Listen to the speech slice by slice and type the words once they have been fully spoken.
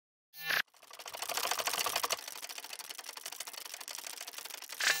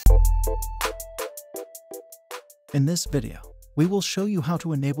In this video, we will show you how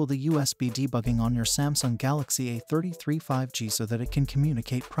to enable the USB debugging on your Samsung Galaxy A33 5G so that it can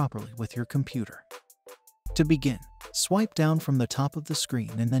communicate properly with your computer. To begin, swipe down from the top of the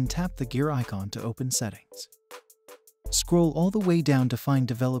screen and then tap the gear icon to open settings. Scroll all the way down to find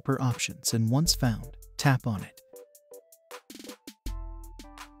developer options, and once found, tap on it.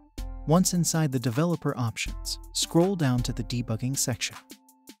 Once inside the developer options, scroll down to the debugging section.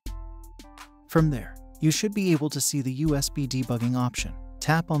 From there, you should be able to see the USB debugging option.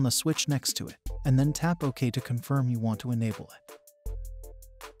 Tap on the switch next to it, and then tap OK to confirm you want to enable it.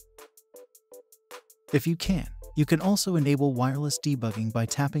 If you can also enable wireless debugging by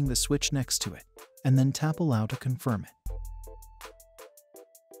tapping the switch next to it, and then tap Allow to confirm it.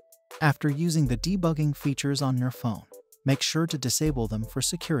 After using the debugging features on your phone, make sure to disable them for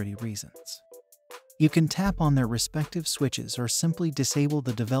security reasons. You can tap on their respective switches or simply disable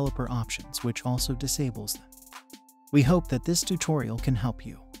the developer options, which also disables them. We hope that this tutorial can help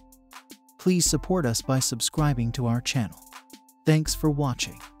you. Please support us by subscribing to our channel. Thanks for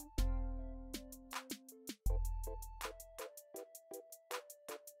watching.